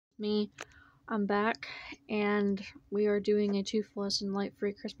me. I'm back, and we are doing a Toothless and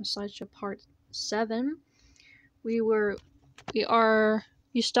Light-Free Christmas Slideshow Part 7. You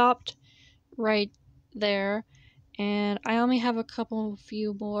stopped right there, and I only have a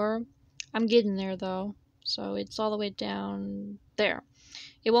few more. I'm getting there, though, so it's all the way down there.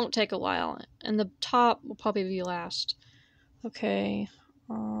 It won't take a while, and the top will probably be last. Okay,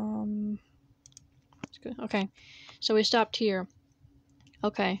 that's good. Okay, so we stopped here.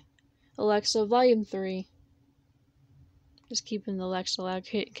 Okay, Alexa, volume 3. Just keeping the Alexa loud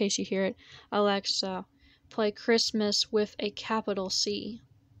in case you hear it. Alexa, play Christmas with a capital C.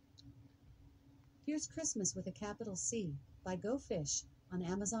 Here's Christmas with a capital C by Go Fish on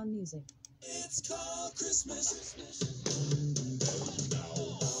Amazon Music. It's called Christmas.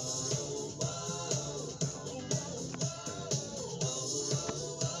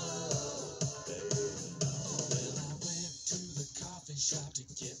 Shop to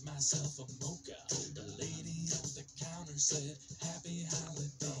get myself a mocha. The lady at the counter said, "Happy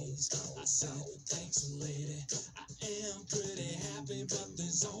holidays." I said, "Thanks, lady. I am pretty happy, but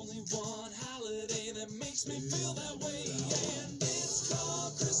there's only one holiday that makes me feel that way, and it's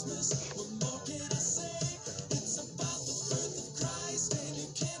called Christmas. What more can I say? It's about the birth of Christ, and you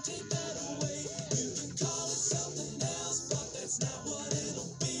can't take that away. You can call it something else, but that's not what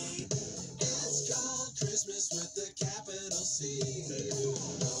it'll be. It's called Christmas with the capital C.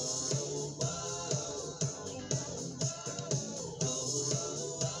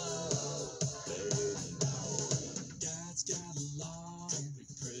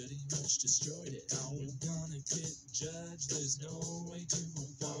 Destroyed it. We're gonna get judged. There's no way to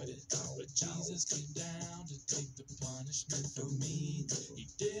avoid it. But Jesus came down to take the punishment for me. He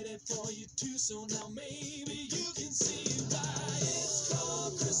did it for you too, so now maybe you can see why it's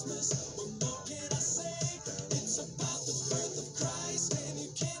called Christmas. What more can I say? It's about the birth of Christ, and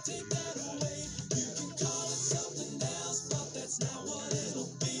you can't take that away. You can call it something else, but that's not what it'll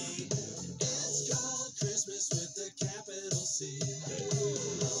be. It's called Christmas with the capital C.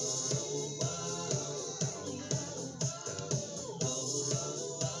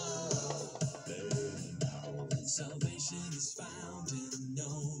 Salvation is found in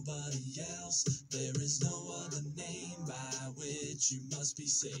nobody else. There is no other name by which you must be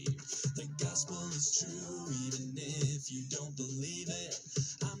saved. The gospel is true, even if you don't believe it.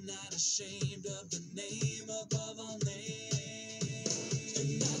 I'm not ashamed of the name above all names.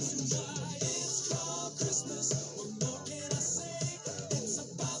 And that's why it's called Christmas. What more can I say? It's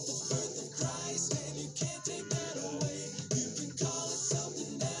about the birth of Christ, and you can't take that away. You can call it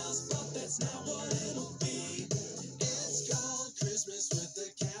something else, but that's not what it'll be. It's called Christmas with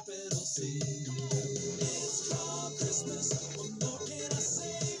the capital C. It's called Christmas. What more can I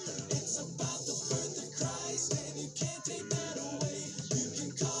say? It's about the birth of Christ, and you can't take that away. You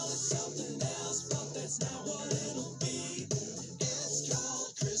can call it something else, but that's not what it'll be. It's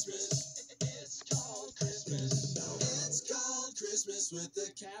called Christmas. It's called Christmas. It's called Christmas with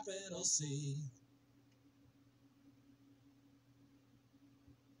the capital C.